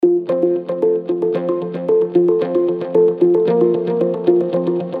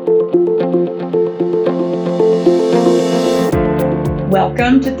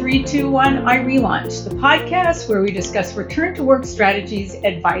Welcome to 321 iRelaunch, the podcast where we discuss return to work strategies,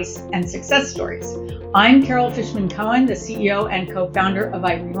 advice, and success stories. I'm Carol Fishman-Cohen, the CEO and co-founder of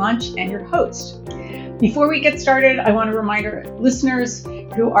iRelaunch and your host. Before we get started, I want to remind our listeners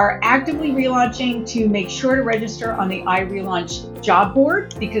who are actively relaunching to make sure to register on the iRelaunch job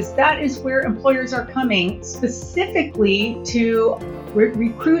board, because that is where employers are coming specifically to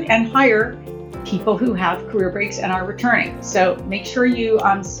recruit and hire people who have career breaks and are returning. So make sure you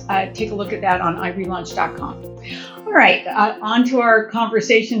take a look at that on iRelaunch.com. All right, on to our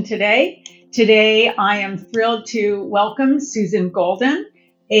conversation today. Today, I am thrilled to welcome Susan Golden,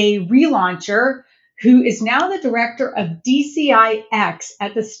 a relauncher who is now the director of DCIX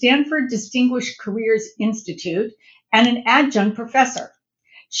at the Stanford Distinguished Careers Institute and an adjunct professor.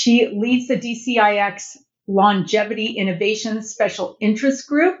 She leads the DCIX Longevity Innovation Special Interest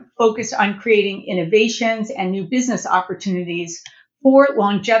Group, focused on creating innovations and new business opportunities for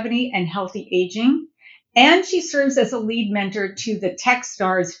longevity and healthy aging. And she serves as a lead mentor to the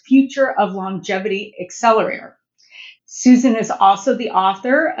Techstars Future of Longevity Accelerator. Susan is also the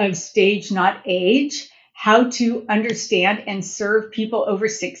author of Stage Not Age, How to Understand and Serve People Over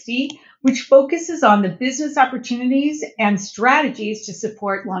 60, which focuses on the business opportunities and strategies to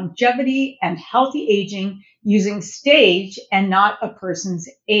support longevity and healthy aging using stage and not a person's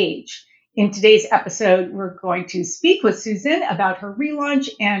age. In today's episode, we're going to speak with Susan about her relaunch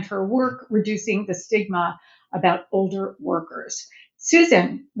and her work reducing the stigma about older workers.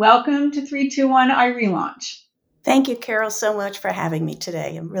 Susan, welcome to 321 iRelaunch. Thank you, Carol, so much for having me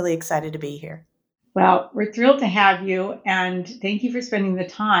today. I'm really excited to be here. Well, we're thrilled to have you, and thank you for spending the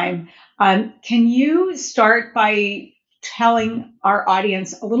time. Can you start by telling our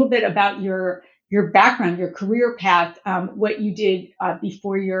audience a little bit about your background, your career path, what you did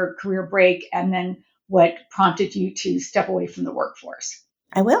before your career break, and then what prompted you to step away from the workforce?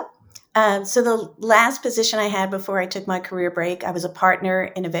 I will. So the last position I had before I took my career break, I was a partner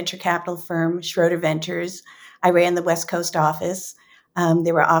in a venture capital firm, Schroeder Ventures. I ran the West Coast office.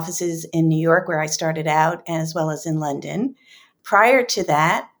 There were offices in New York where I started out, as well as in London. Prior to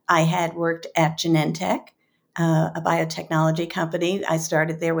that, I had worked at Genentech, a biotechnology company. I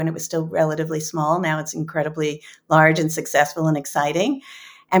started there when it was still relatively small. Now it's incredibly large and successful and exciting.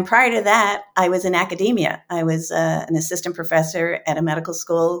 And prior to that, I was in academia. I was an assistant professor at a medical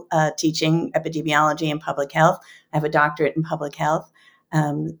school teaching epidemiology and public health. I have a doctorate in public health.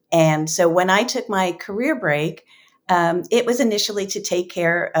 And so when I took my career break, it was initially to take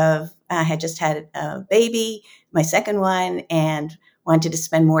care of, I had just had a baby, my second one, and wanted to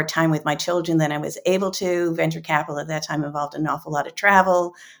spend more time with my children than I was able to. Venture capital at that time involved an awful lot of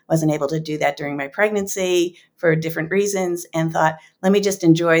travel. Wasn't able to do that during my pregnancy for different reasons, and thought, let me just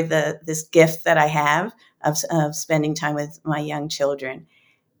enjoy this gift that I have of spending time with my young children.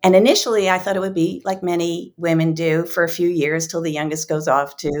 And initially, I thought it would be like many women do for a few years till the youngest goes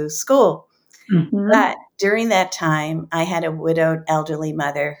off to school. Mm-hmm. But during that time, I had a widowed elderly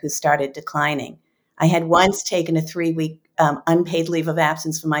mother who started declining. I had once taken a 3-week unpaid leave of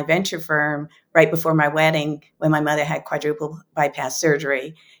absence from my venture firm right before my wedding when my mother had quadruple bypass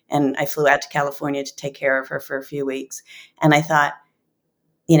surgery. And I flew out to California to take care of her for a few weeks. And I thought,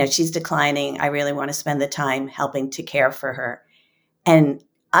 she's declining. I really want to spend the time helping to care for her. And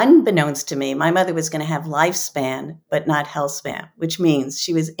unbeknownst to me, my mother was going to have lifespan, but not health span, which means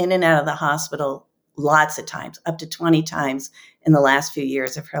she was in and out of the hospital lots of times, up to 20 times in the last few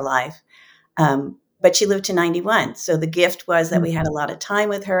years of her life. But she lived to 91. So the gift was that we had a lot of time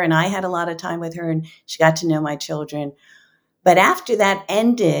with her, and I had a lot of time with her, and she got to know my children. But after that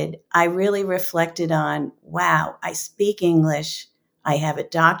ended, I really reflected on, wow, I speak English. I have a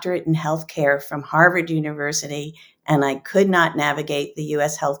doctorate in healthcare from Harvard University, and I could not navigate the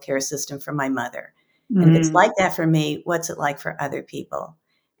U.S. healthcare system for my mother. And if it's like that for me, what's it like for other people?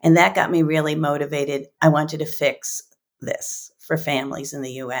 And that got me really motivated. I wanted to fix this for families in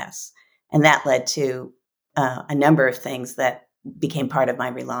the U.S. And that led to a number of things that became part of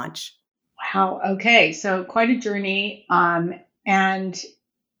my relaunch. Wow. Okay. So quite a journey. And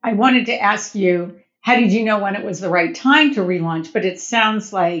I wanted to ask you, how did you know when it was the right time to relaunch? But it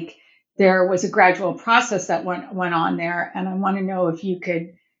sounds like there was a gradual process that went on there. And I want to know if you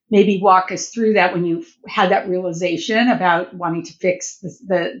could maybe walk us through that when you had that realization about wanting to fix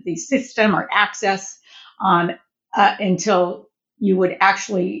the system or access until you would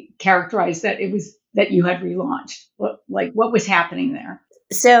actually characterize that that you had relaunched. What was happening there?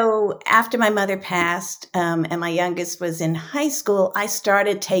 So after my mother passed and my youngest was in high school, I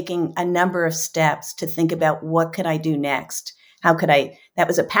started taking a number of steps to think about what could I do next. that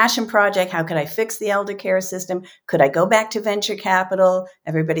was a passion project. How could I fix the elder care system? Could I go back to venture capital?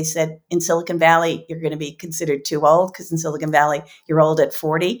 Everybody said in Silicon Valley, you're going to be considered too old, because in Silicon Valley, you're old at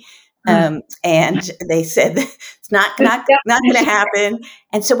 40. And they said it's not going to happen.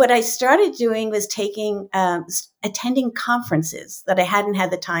 And so what I started doing was attending conferences that I hadn't had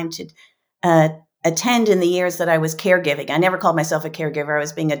the time to attend in the years that I was caregiving. I never called myself a caregiver. I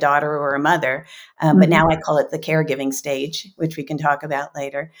was being a daughter or a mother, but now I call it the caregiving stage, which we can talk about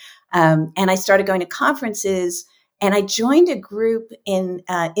later. And I started going to conferences, and I joined a group in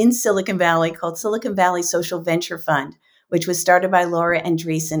Silicon Valley called Silicon Valley Social Venture Fund, which was started by Laura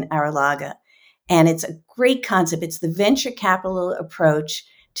Andreessen Arrillaga. And it's a great concept. It's the venture capital approach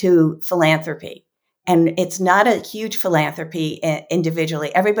to philanthropy. And it's not a huge philanthropy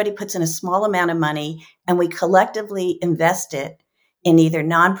individually. Everybody puts in a small amount of money, and we collectively invest it in either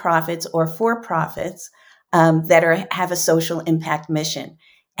nonprofits or for-profits that have a social impact mission.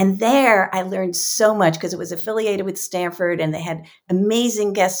 And there I learned so much, because it was affiliated with Stanford, and they had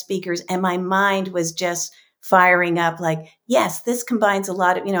amazing guest speakers. And my mind was just firing up like, yes, this combines a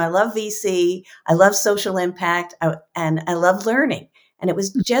lot of, I love VC, I love social impact, and I love learning. And it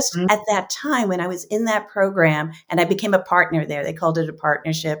was just at that time when I was in that program, and I became a partner there. They called it a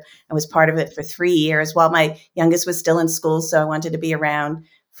partnership. I was part of it for 3 years while my youngest was still in school. So I wanted to be around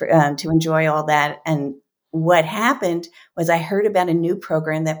to enjoy all that. And what happened was I heard about a new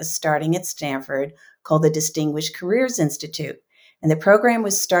program that was starting at Stanford called the Distinguished Careers Institute. And the program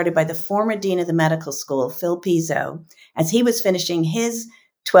was started by the former dean of the medical school, Phil Pizzo, as he was finishing his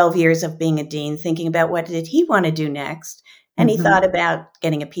 12 years of being a dean, thinking about what did he want to do next. And he thought about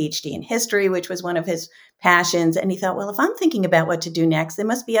getting a PhD in history, which was one of his passions. And he thought, well, if I'm thinking about what to do next, there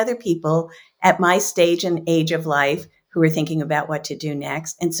must be other people at my stage and age of life who are thinking about what to do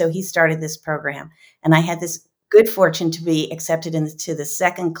next. And so he started this program. And I had this good fortune to be accepted into the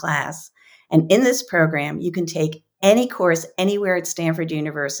second class. And in this program, you can take any course anywhere at Stanford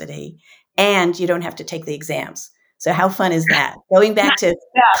University, and you don't have to take the exams. So how fun is that? Going back to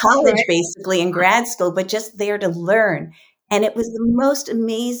college, basically, in grad school, but just there to learn. And it was the most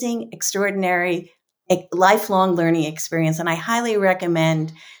amazing, extraordinary, lifelong learning experience. And I highly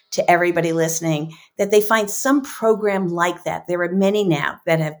recommend to everybody listening that they find some program like that. There are many now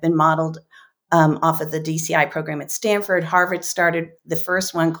that have been modeled off of the DCI program at Stanford. Harvard started the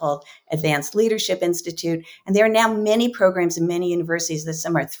first one called Advanced Leadership Institute. And there are now many programs in many universities that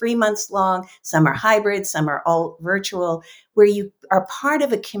some are 3 months long, some are hybrid, some are all virtual, where you are part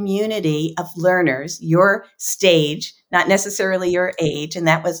of a community of learners, your stage, not necessarily your age. And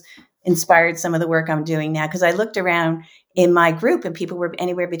that was inspired some of the work I'm doing now, because I looked around in my group and people were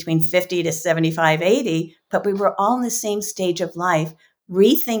anywhere between 50 to 75, 80, but we were all in the same stage of life,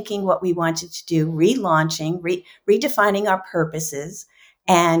 rethinking what we wanted to do, relaunching, redefining our purposes.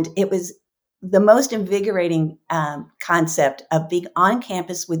 And it was the most invigorating concept of being on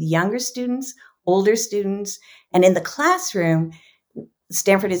campus with younger students, older students. And in the classroom,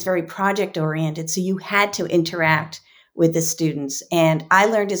 Stanford is very project oriented. So you had to interact with the students. And I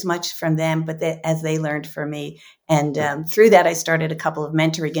learned as much from them, as they learned from me. And through that, I started a couple of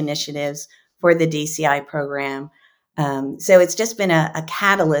mentoring initiatives for the DCI program. So it's just been a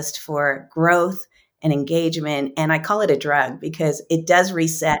catalyst for growth and engagement. And I call it a drug because it does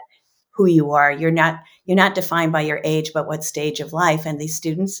reset who you are. You're not defined by your age, but what stage of life. And these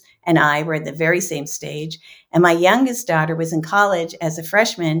students and I were at the very same stage. And my youngest daughter was in college as a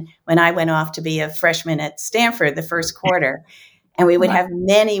freshman when I went off to be a freshman at Stanford the first quarter. And we would have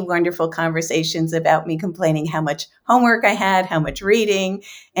many wonderful conversations about me complaining how much homework I had, how much reading.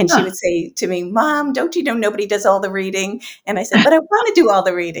 And she would say to me, Mom, don't you know nobody does all the reading? And I said, but I want to do all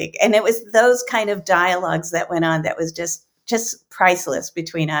the reading. And it was those kind of dialogues that went on that was just priceless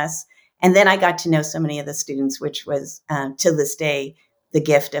between us. And then I got to know so many of the students, which was to this day, the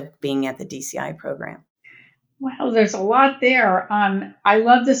gift of being at the DCI program. Well, there's a lot there. I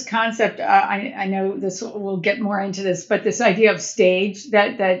love this concept. I know we'll get more into this, but this idea of stage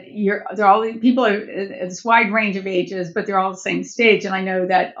that they're all people are this wide range of ages, but they're all the same stage. And I know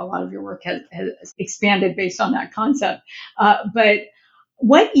that a lot of your work has expanded based on that concept. But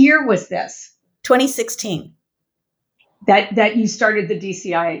what year was this? 2016. That you started the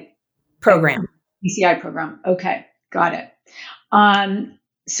DCI program. DCI program. Okay, got it.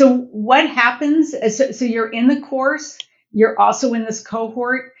 So what happens? So you're in the course, you're also in this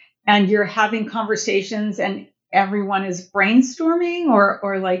cohort, and you're having conversations, and everyone is brainstorming,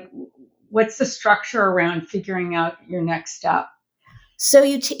 or like, what's the structure around figuring out your next step? So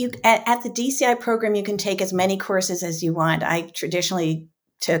you at the DCI program, you can take as many courses as you want. I traditionally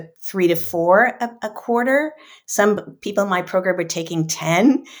took 3 to 4 a quarter. Some people in my program were taking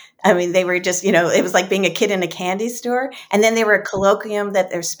 10. I mean, they were just, it was like being a kid in a candy store. And then there were a colloquium that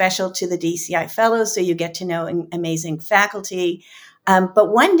they're special to the DCI fellows. So you get to know amazing faculty.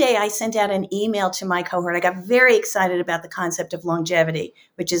 But one day I sent out an email to my cohort. I got very excited about the concept of longevity,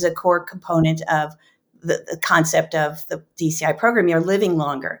 which is a core component of the concept of the DCI program. You're living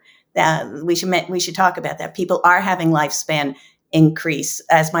longer. We should talk about that. People are having lifespan increase,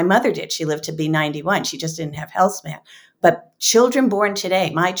 as my mother did. She lived to be 91. She just didn't have health span. But children born today,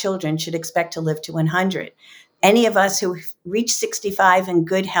 my children, should expect to live to 100. Any of us who reach 65 in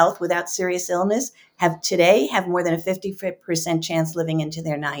good health without serious illness have more than a 50% chance living into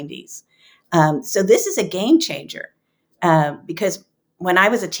their 90s. So this is a game changer because when I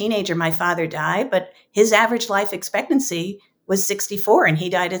was a teenager, my father died, but his average life expectancy was 64 and he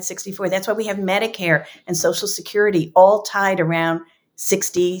died at 64. That's why we have Medicare and Social Security all tied around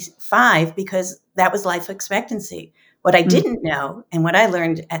 65 because that was life expectancy. What I didn't know and what I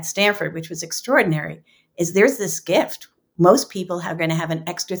learned at Stanford, which was extraordinary, is there's this gift. Most people are going to have an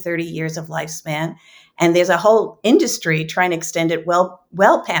extra 30 years of lifespan. And there's a whole industry trying to extend it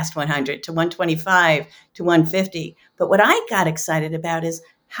well past 100 to 125 to 150. But what I got excited about is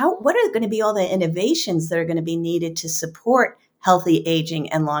what are going to be all the innovations that are going to be needed to support healthy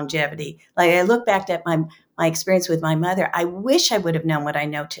aging and longevity? Like I look back at my experience with my mother, I wish I would have known what I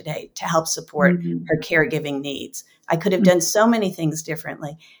know today to help support her caregiving needs. I could have done so many things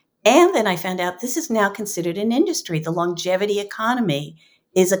differently. And then I found out this is now considered an industry. The longevity economy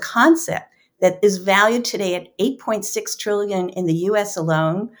is a concept that is valued today at $8.6 trillion in the US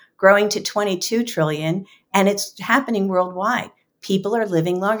alone, growing to $22 trillion, and it's happening worldwide. People are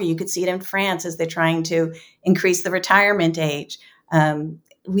living longer. You could see it in France as they're trying to increase the retirement age.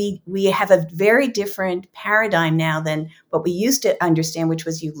 We have a very different paradigm now than what we used to understand, which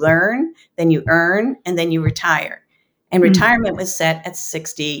was you learn, then you earn, and then you retire. And retirement was set at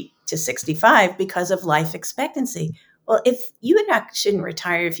 60 to 65 because of life expectancy. Well, if you shouldn't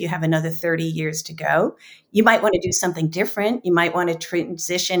retire if you have another 30 years to go, you might want to do something different. You might want to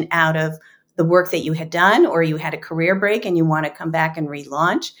transition out of the work that you had done, or you had a career break and you want to come back and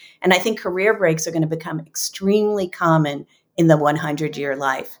relaunch. And I think career breaks are going to become extremely common in the 100-year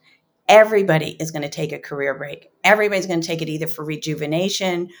life. Everybody is going to take a career break. Everybody's going to take it either for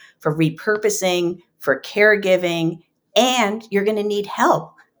rejuvenation, for repurposing, for caregiving, and you're going to need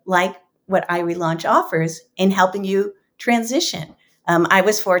help like what iRelaunch offers in helping you transition. I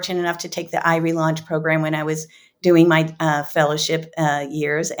was fortunate enough to take the iRelaunch program when I was doing my fellowship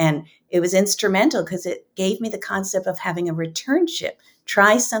years, and it was instrumental because it gave me the concept of having a returnship.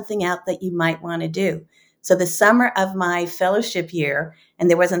 Try something out that you might want to do. So the summer of my fellowship year, and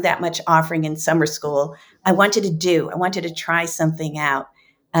there wasn't that much offering in summer school, I wanted to try something out.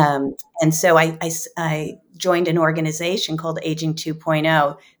 And so I joined an organization called Aging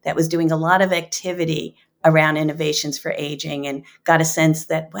 2.0 that was doing a lot of activity around innovations for aging, and got a sense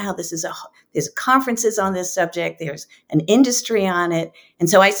that, wow, there's conferences on this subject. There's an industry on it. And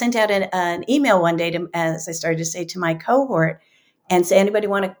so I sent out an email one day as I started to say to my cohort, and say, anybody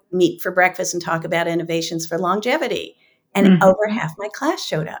want to meet for breakfast and talk about innovations for longevity? And over half my class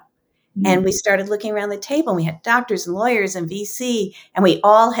showed up. And we started looking around the table, and we had doctors and lawyers and VC, and we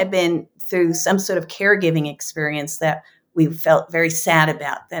all had been through some sort of caregiving experience that we felt very sad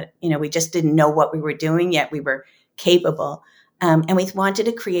about, that, we just didn't know what we were doing, yet we were capable. And we wanted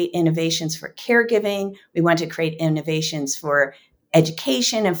to create innovations for caregiving. We wanted to create innovations for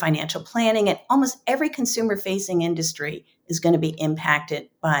education and financial planning, and almost every consumer-facing industry is going to be impacted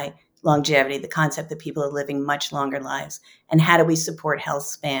by longevity, the concept that people are living much longer lives, and how do we support health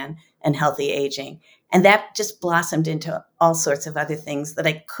span and healthy aging. And that just blossomed into all sorts of other things that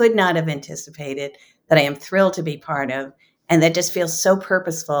I could not have anticipated, that I am thrilled to be part of, and that just feels so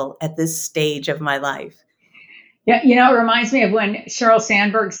purposeful at this stage of my life. Yeah, it reminds me of when Sheryl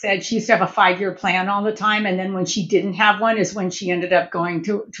Sandberg said she used to have a 5-year plan all the time. And then when she didn't have one is when she ended up going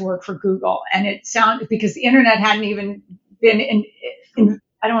to work for Google. And it sounded, because the internet hadn't even been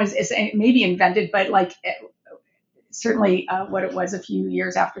I don't want to say maybe invented, but certainly what it was a few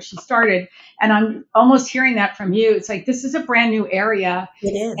years after she started. And I'm almost hearing that from you. It's like, this is a brand new area. It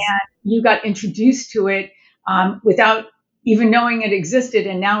is. And you got introduced to it without even knowing it existed.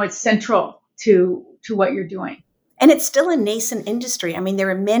 And now it's central to what you're doing. And it's still a nascent industry. I mean,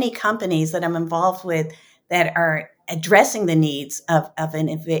 there are many companies that I'm involved with that are addressing the needs of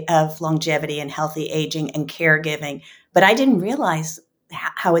longevity and healthy aging and caregiving. But I didn't realize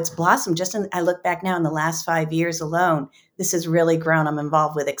how it's blossomed. I look back now in the last 5 years alone, this has really grown. I'm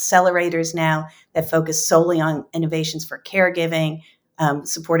involved with accelerators now that focus solely on innovations for caregiving.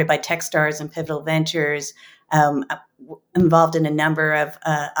 supported by Techstars and Pivotal Ventures, involved in a number of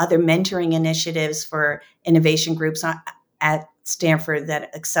other mentoring initiatives for innovation groups at Stanford,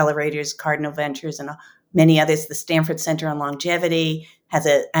 that Accelerators, Cardinal Ventures, and many others. The Stanford Center on Longevity has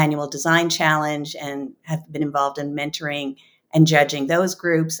an annual design challenge and have been involved in mentoring and judging those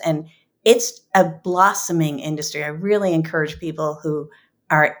groups. And it's a blossoming industry. I really encourage people who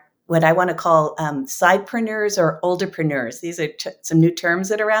are what I want to call sidepreneurs or olderpreneurs. These are some new terms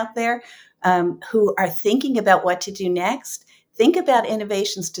that are out there, who are thinking about what to do next. Think about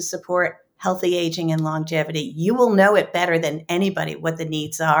innovations to support healthy aging and longevity. You will know it better than anybody what the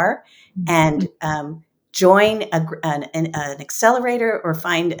needs are, and join an accelerator or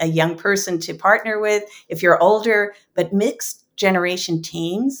find a young person to partner with if you're older. But mixed generation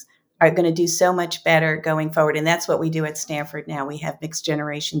teams are going to do so much better going forward. And that's what we do at Stanford now. We have mixed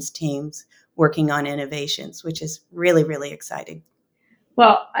generations teams working on innovations, which is really, really exciting.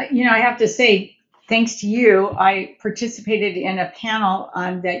 Well, I have to say, thanks to you, I participated in a panel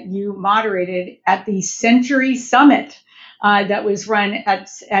that you moderated at the Century Summit that was run at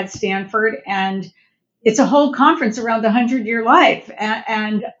Stanford. And it's a whole conference around the 100-year life.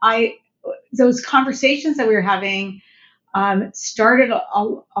 And those conversations that we were having started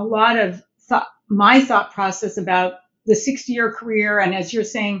a lot of my thought process about the 60-year career. And as you're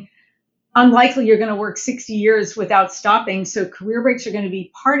saying, unlikely you're going to work 60 years without stopping. So career breaks are going to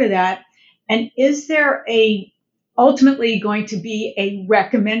be part of that. And is there ultimately going to be a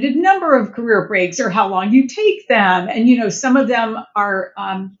recommended number of career breaks, or how long you take them? And, some of them are,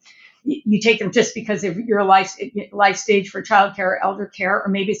 you take them just because of your life stage for childcare or elder care, or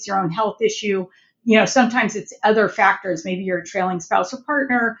maybe it's your own health issue. Sometimes it's other factors. Maybe you're a trailing spouse or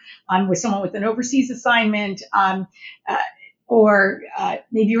partner with someone with an overseas assignment, or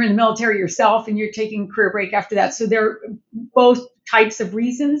maybe you're in the military yourself and you're taking a career break after that. So there are both types of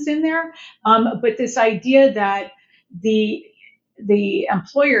reasons in there. But this idea that the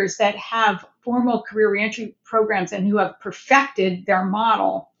employers that have formal career reentry programs and who have perfected their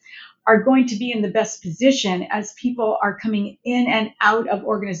model are going to be in the best position as people are coming in and out of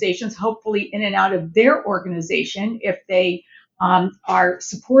organizations, hopefully in and out of their organization, if they are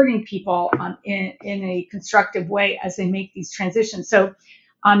supporting people in a constructive way as they make these transitions. So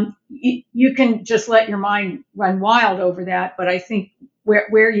you can just let your mind run wild over that. But I think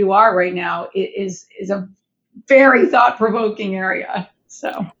where you are right now is a very thought-provoking area.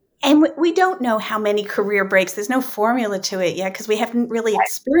 So. And we don't know how many career breaks. There's no formula to it yet because we haven't really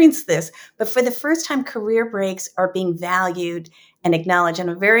experienced this. But for the first time, career breaks are being valued and acknowledged. And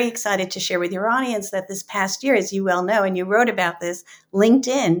I'm very excited to share with your audience that this past year, as you well know, and you wrote about this,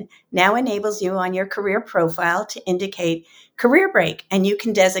 LinkedIn now enables you on your career profile to indicate career break. And you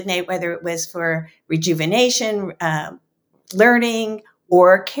can designate whether it was for rejuvenation, learning,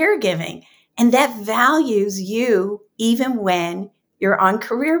 or caregiving. And that values you even when you're on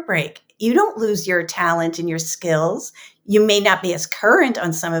career break. You don't lose your talent and your skills. You may not be as current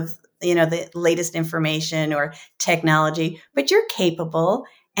on some of the latest information or technology, but you're capable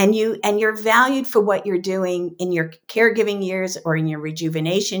and you're valued for what you're doing in your caregiving years or in your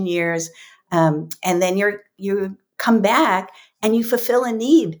rejuvenation years. And then you come back and you fulfill a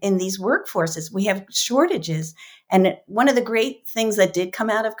need in these workforces. We have shortages. And one of the great things that did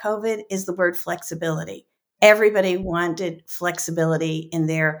come out of COVID is the word flexibility. Everybody wanted flexibility in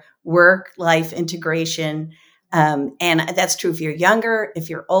their work-life integration. And that's true if you're younger,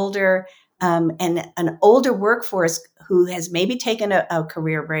 if you're older. And an older workforce who has maybe taken a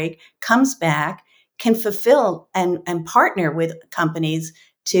career break, comes back, can fulfill and partner with companies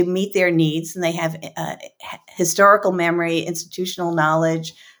to meet their needs. And they have historical memory, institutional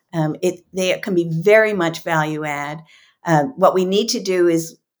knowledge. They can be very much value add. What we need to do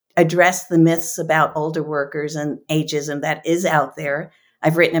is address the myths about older workers and ageism that is out there.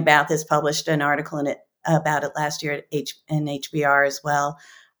 I've written about this, published an article about it last year in HBR as well.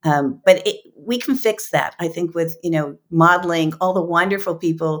 But we can fix that, I think, with modeling all the wonderful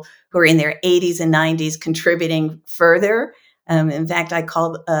people who are in their 80s and 90s contributing further. In fact, I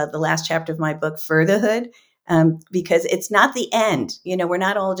call the last chapter of my book Furtherhood, because it's not the end. We're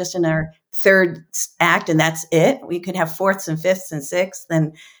not all just in our third act and that's it. We could have fourths and fifths and sixths.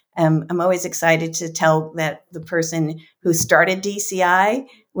 And I'm always excited to tell that the person who started DCI,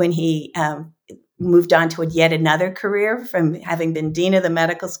 when he moved on to yet another career from having been dean of the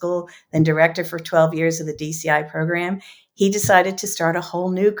medical school, then director for 12 years of the DCI program, he decided to start a whole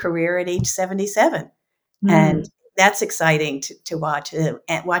new career at age 77. And that's exciting to watch.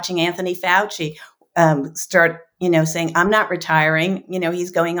 Watching Anthony Fauci start saying, I'm not retiring.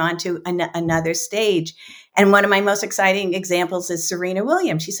 He's going on to another stage. And one of my most exciting examples is Serena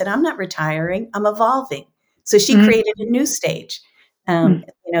Williams. She said, I'm not retiring, I'm evolving. So she created a new stage,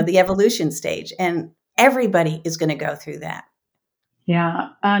 the evolution stage. And everybody is going to go through that. Yeah.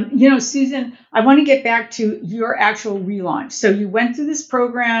 Susan, I want to get back to your actual relaunch. So you went through this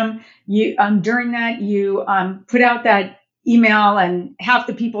program. You during that, you put out that email, and half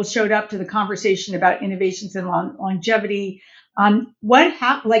the people showed up to the conversation about innovations and longevity.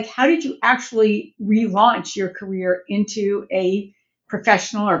 How did you actually relaunch your career into a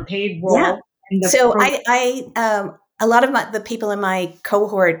professional or paid role? Yeah. So a lot of the people in my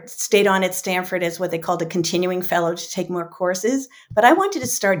cohort stayed on at Stanford as what they called a continuing fellow to take more courses, but I wanted to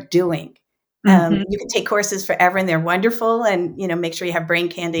start doing. You can take courses forever and they're wonderful, and make sure you have brain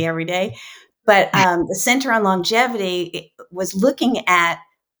candy every day. But the Center on Longevity was looking at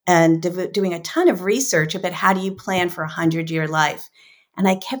and doing a ton of research about how do you plan for a 100-year life. And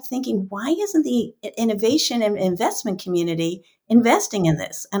I kept thinking, why isn't the innovation and investment community investing in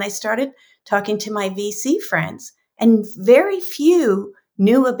this? And I started talking to my VC friends, and very few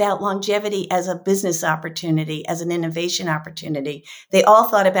knew about longevity as a business opportunity, as an innovation opportunity. They all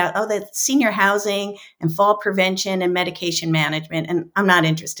thought about, that's senior housing and fall prevention and medication management. And I'm not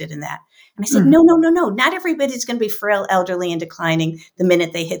interested in that. And I said, no. Not everybody's going to be frail, elderly, and declining the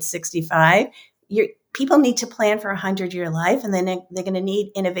minute they hit 65. People need to plan for a 100-year life, and then they're going to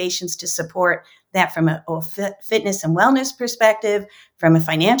need innovations to support that from a fitness and wellness perspective, from a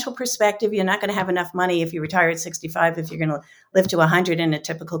financial perspective. You're not going to have enough money if you retire at 65 if you're going to live to 100 in a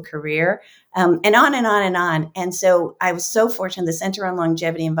typical career, and on and on and on. And so I was so fortunate. The Center on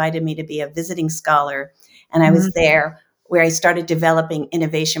Longevity invited me to be a visiting scholar, and I was there where I started developing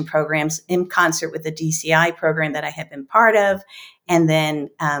innovation programs in concert with the DCI program that I had been part of, and then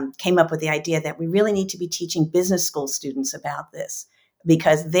came up with the idea that we really need to be teaching business school students about this,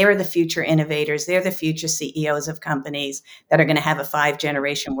 because they're the future innovators. They're the future CEOs of companies that are going to have a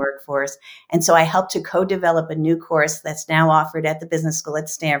 5-generation workforce. And so I helped to co-develop a new course that's now offered at the business school at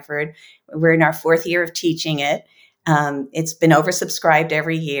Stanford. We're in our 4th year of teaching it. It's been oversubscribed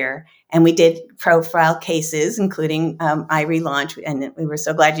every year. And we did profile cases, including iRelaunch, and we were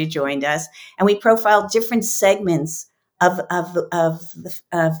so glad you joined us. And we profiled different segments of the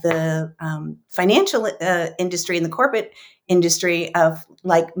financial industry and the corporate industry, of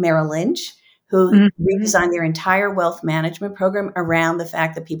like Merrill Lynch, who redesigned their entire wealth management program around the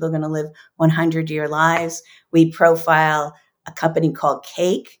fact that people are going to live 100-year lives. We profile a company called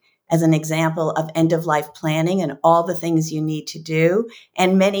Cake as an example of end-of-life planning and all the things you need to do,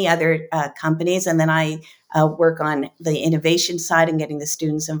 and many other companies. And then I work on the innovation side and getting the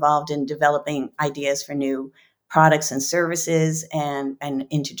students involved in developing ideas for new products and services and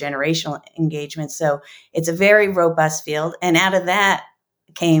intergenerational engagement. So it's a very robust field. And out of that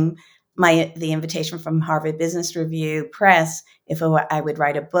came the invitation from Harvard Business Review Press if I would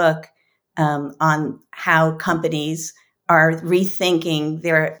write a book on how companies are rethinking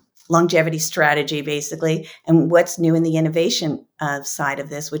their longevity strategy, basically, and what's new in the innovation side of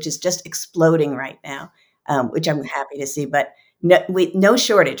this, which is just exploding right now, which I'm happy to see. But no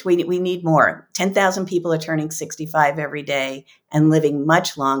shortage. We need more. 10,000 people are turning 65 every day and living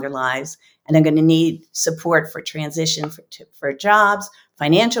much longer lives, and they're going to need support for transition for jobs,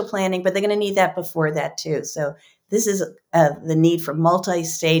 financial planning, but they're going to need that before that too. So this is the need for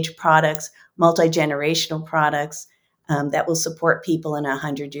multi-stage products, multi-generational products, that will support people in a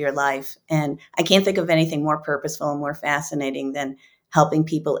 100-year life. And I can't think of anything more purposeful and more fascinating than helping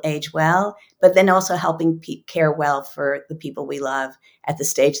people age well, but then also helping care well for the people we love at the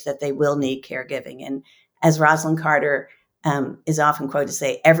stage that they will need caregiving. And as Rosalind Carter is often quoted to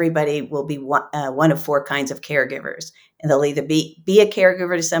say, everybody will be one of 4 kinds of caregivers. And they'll either be a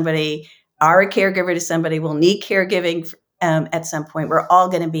caregiver to somebody, are a caregiver to somebody, will need caregiving at some point. We're all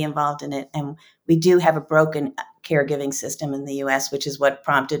going to be involved in it. And we do have a broken caregiving system in the U.S., which is what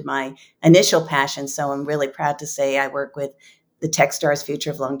prompted my initial passion. So I'm really proud to say I work with the Techstars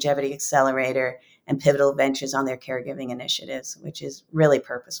Future of Longevity Accelerator and Pivotal Ventures on their caregiving initiatives, which is really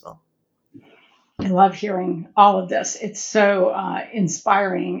purposeful. I love hearing all of this. It's so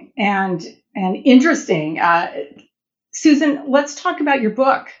inspiring and interesting. Susan, let's talk about your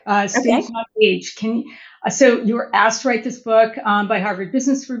book, Stage Not Age. So you were asked to write this book by Harvard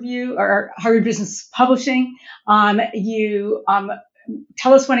Business Review or Harvard Business Publishing. You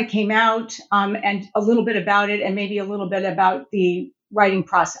tell us when it came out and a little bit about it, and maybe a little bit about the writing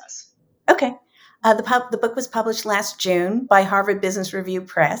process. Okay. The book was published last June by Harvard Business Review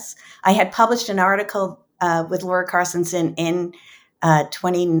Press. I had published an article with Laura Carstensen in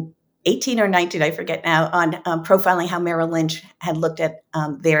 18 or 19, I forget now, on profiling how Merrill Lynch had looked at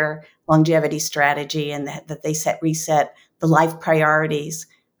their longevity strategy, and that they reset the life priorities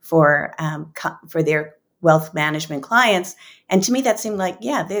for their wealth management clients. And to me, that seemed like,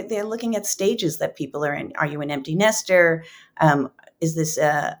 yeah, they're looking at stages that people are in. Are you an empty nester? Is this,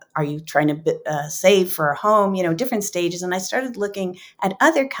 are you trying to save for a home? Different stages. And I started looking at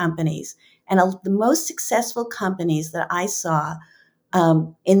other companies, and the most successful companies that I saw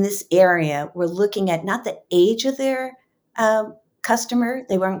in this area were looking at not the age of their customer.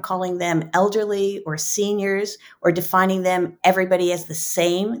 They weren't calling them elderly or seniors or defining everybody as the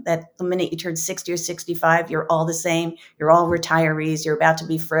same, that the minute you turn 60 or 65, you're all the same. You're all retirees. You're about to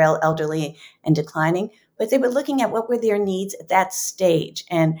be frail, elderly, and declining. But they were looking at what were their needs at that stage.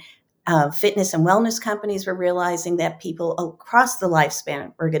 And fitness and wellness companies were realizing that people across the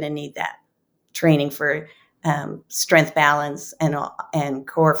lifespan were going to need that training for strength balance and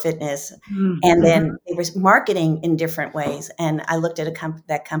core fitness. Mm-hmm. And then they were marketing in different ways. And I looked at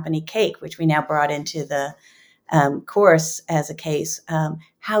that company Cake, which we now brought into the course as a case,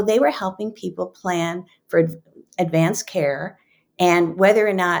 how they were helping people plan for advanced care, and whether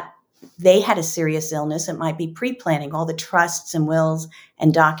or not they had a serious illness, it might be pre-planning all the trusts and wills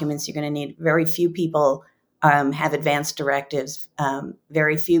and documents you're going to need. Very few people have advanced directives.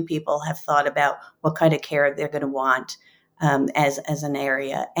 Very few people have thought about what kind of care they're going to want as an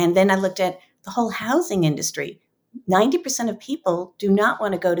area. And then I looked at the whole housing industry. 90% of people do not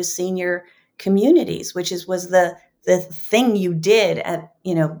want to go to senior communities, which was the thing you did at,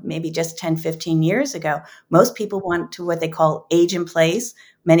 maybe just 10, 15 years ago. Most people want to what they call age in place.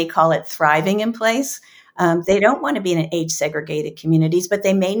 Many call it thriving in place. They don't want to be in age-segregated communities, but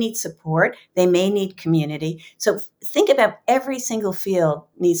they may need support. They may need community. So think about every single field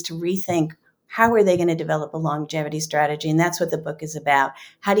needs to rethink how are they going to develop a longevity strategy? And that's what the book is about.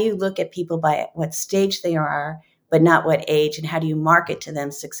 How do you look at people by what stage they are, but not what age? And how do you market to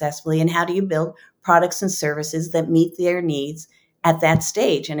them successfully? And how do you build products and services that meet their needs at that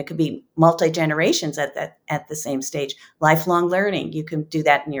stage? And it could be multi-generations at the same stage. Lifelong learning. You can do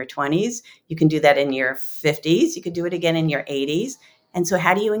that in your 20s. You can do that in your 50s. You could do it again in your 80s. And so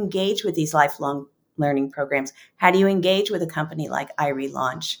how do you engage with these lifelong learning programs? How do you engage with a company like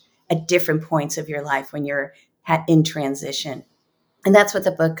iRelaunch at different points of your life when you're in transition? And that's what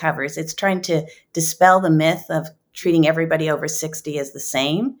the book covers. It's trying to dispel the myth of treating everybody over 60 as the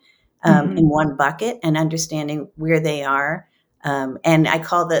same in one bucket, and understanding where they are. And I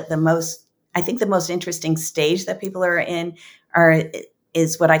call the most interesting stage that people are in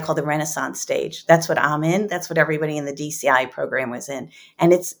is what I call the Renaissance stage. That's what I'm in. That's what everybody in the DCI program was in.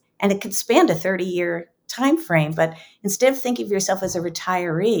 And it could span a 30-year time frame. But instead of thinking of yourself as a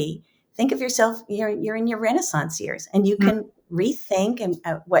retiree, think of yourself, you're in your Renaissance years, and you can rethink and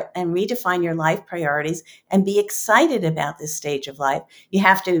redefine your life priorities and be excited about this stage of life. You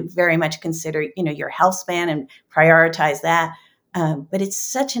have to very much consider, your health span and prioritize that. But it's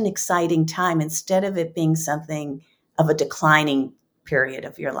such an exciting time instead of it being something of a declining period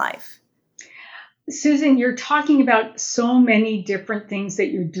of your life. Susan, you're talking about so many different things that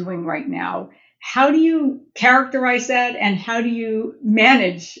you're doing right now. How do you characterize that, and how do you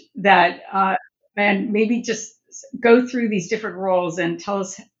manage that? And maybe just go through these different roles and tell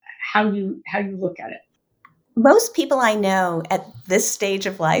us how you look at it. Most people I know at this stage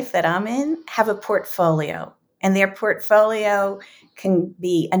of life that I'm in have a portfolio, and their portfolio can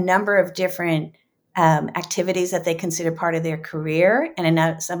be a number of different activities that they consider part of their career.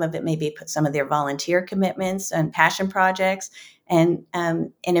 And some of it may be some of their volunteer commitments and passion projects. And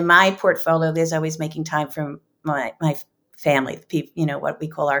in my portfolio, there's always making time for my family, the people, what we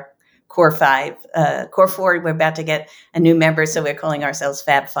call our core five. Core four, we're about to get a new member, so we're calling ourselves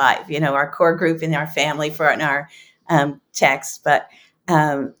Fab Five, our core group in our family in our text. But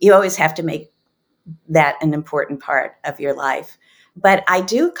you always have to make that an important part of your life. But I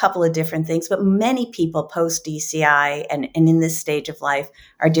do a couple of different things, but many people post DCI and in this stage of life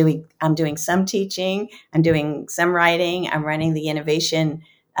I'm doing some teaching, I'm doing some writing, I'm running the innovation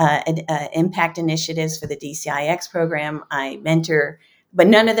impact initiatives for the DCIX program. I mentor, but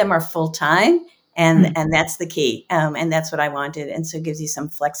none of them are full-time. And that's the key. And that's what I wanted. And so it gives you some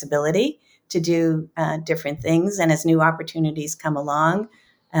flexibility to do different things. And as new opportunities come along,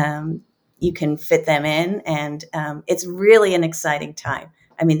 you can fit them in, and it's really an exciting time.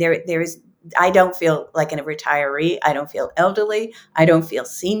 I mean, I don't feel like a retiree. I don't feel elderly. I don't feel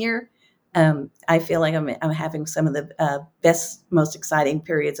senior. I feel like I'm having some of the best, most exciting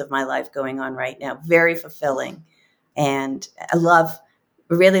periods of my life going on right now. Very fulfilling, and I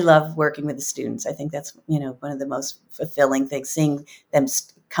really love working with the students. I think that's one of the most fulfilling things, seeing them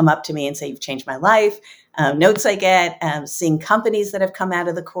come up to me and say, "You've changed my life." Notes I get, seeing companies that have come out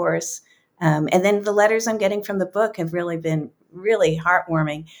of the course. And then the letters I'm getting from the book have really been really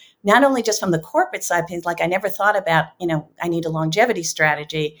heartwarming, not only just from the corporate side, because like I never thought about, I need a longevity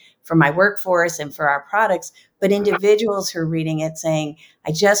strategy for my workforce and for our products, but individuals who are reading it saying,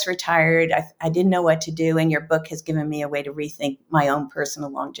 "I just retired. I didn't know what to do. And your book has given me a way to rethink my own personal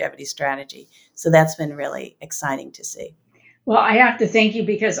longevity strategy." So that's been really exciting to see. Well, I have to thank you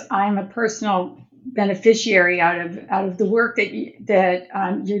because I'm a personal beneficiary out of the work that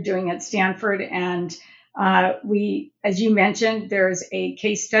you're doing at Stanford, and we, as you mentioned, there's a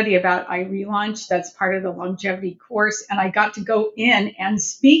case study about iRelaunch that's part of the longevity course, and I got to go in and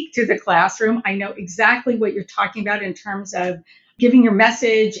speak to the classroom. I know exactly what you're talking about in terms of giving your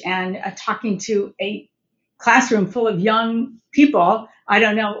message and talking to a classroom full of young people. I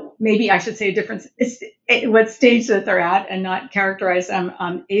don't know, maybe I should say a difference, what stage that they're at and not characterize them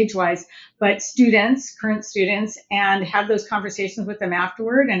age-wise, but students, current students, and have those conversations with them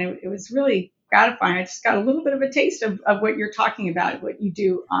afterward. And it was really gratifying. I just got a little bit of a taste of what you're talking about, what you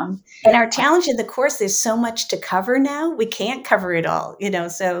do. And our challenge in the course, there's so much to cover now. We can't cover it all,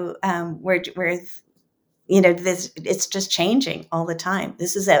 so we're it's just changing all the time.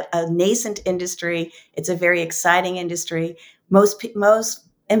 This is a nascent industry. It's a very exciting industry. Most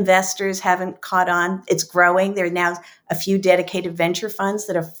investors haven't caught on. It's growing. There are now a few dedicated venture funds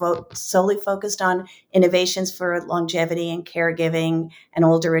that are solely focused on innovations for longevity and caregiving and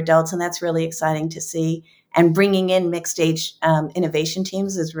older adults. And that's really exciting to see. And bringing in mixed age innovation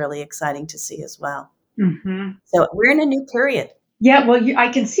teams is really exciting to see as well. Mm-hmm. So we're in a new period. Yeah, well, I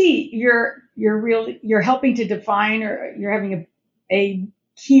can see you're helping to define, or you're having a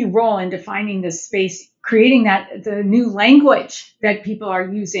key role in defining this space, creating the new language that people are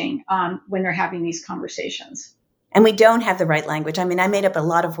using when they're having these conversations. And we don't have the right language. I mean, I made up a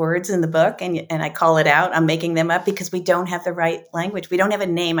lot of words in the book, and I call it out. I'm making them up because we don't have the right language. We don't have a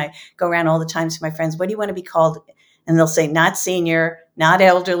name. I go around all the time to my friends, "What do you want to be called?" And they'll say, "Not senior, not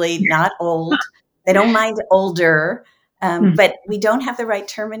elderly, not old." They don't mind older. But we don't have the right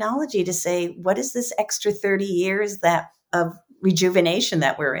terminology to say, what is this extra 30 years of rejuvenation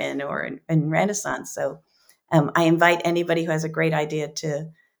that we're in, or in Renaissance? So I invite anybody who has a great idea to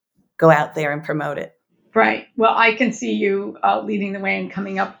go out there and promote it. Right. Well, I can see you leading the way and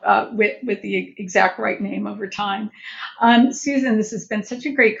coming up with the exact right name over time. Susan, this has been such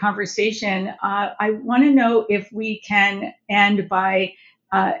a great conversation. I want to know if we can end by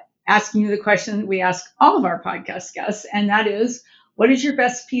asking you the question we ask all of our podcast guests, and that is, what is your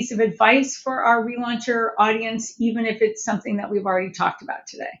best piece of advice for our relauncher audience, even if it's something that we've already talked about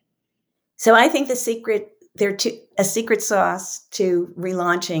today? So I think a secret sauce to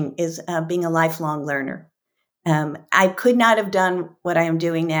relaunching is being a lifelong learner. I could not have done what I am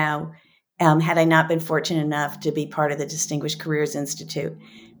doing now had I not been fortunate enough to be part of the Distinguished Careers Institute.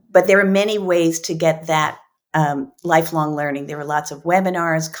 But there are many ways to get that lifelong learning. There were lots of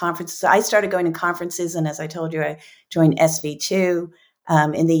webinars, conferences. So I started going to conferences, and as I told you, I joined SV2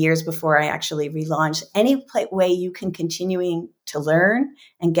 in the years before I actually relaunched. Any way you can continuing to learn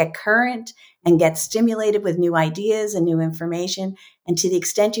and get current and get stimulated with new ideas and new information, and to the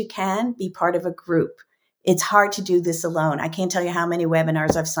extent you can, be part of a group. It's hard to do this alone. I can't tell you how many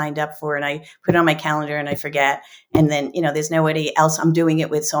webinars I've signed up for, and I put it on my calendar and I forget. And then, there's nobody else I'm doing it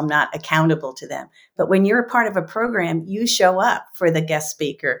with, so I'm not accountable to them. But when you're a part of a program, you show up for the guest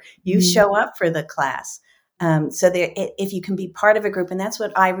speaker. You show up for the class. If you can be part of a group, and that's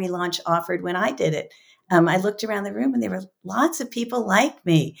what iRelaunch offered when I did it. I looked around the room and there were lots of people like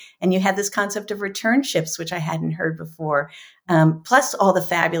me. And you had this concept of returnships, which I hadn't heard before, plus all the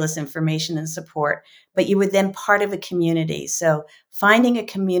fabulous information and support. But you were then part of a community. So finding a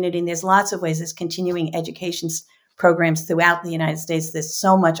community, and there's lots of ways, there's continuing education programs throughout the United States. There's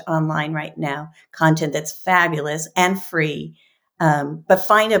so much online right now, content that's fabulous and free. But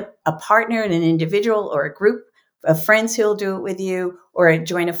find a partner and an individual or a group of friends who'll do it with you, or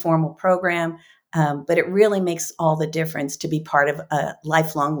join a formal program. But it really makes all the difference to be part of a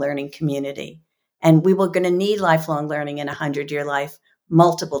lifelong learning community. And we were going to need lifelong learning in a 100-year life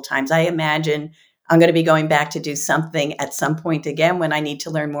multiple times. I imagine I'm going to be going back to do something at some point again when I need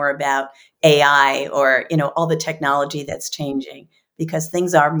to learn more about AI or, all the technology that's changing, because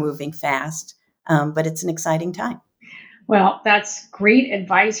things are moving fast. But it's an exciting time. Well, that's great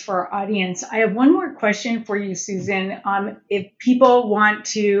advice for our audience. I have one more question for you, Susan. If people want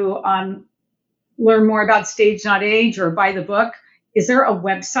to learn more about Stage Not Age or buy the book, Is there a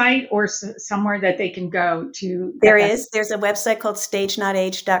website or somewhere that they can go to? There's a website called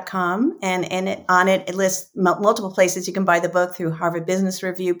stagenotaged.com, and on it lists multiple places you can buy the book through Harvard Business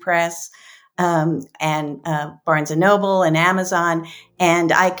Review Press, and Barnes & Noble and Amazon.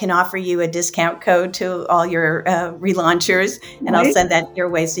 And I can offer you a discount code to all your relaunchers, and I'll send that your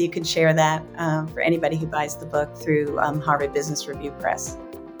way so you can share that for anybody who buys the book through Harvard Business Review Press.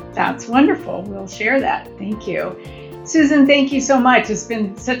 That's wonderful. We'll share that. Thank you. Susan, thank you so much. It's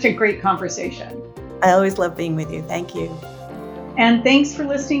been such a great conversation. I always love being with you. Thank you. And thanks for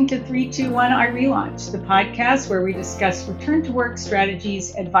listening to 321 iRelaunch, the podcast where we discuss return to work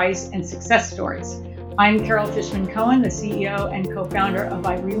strategies, advice, and success stories. I'm Carol Fishman-Cohen, the CEO and co-founder of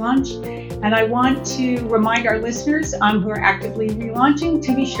iRelaunch, and I want to remind our listeners who are actively relaunching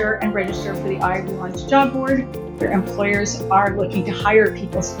to be sure and register for the iRelaunch job board, where employers are looking to hire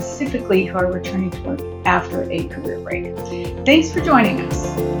people specifically who are returning to work after a career break. Thanks for joining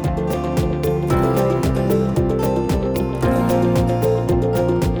us.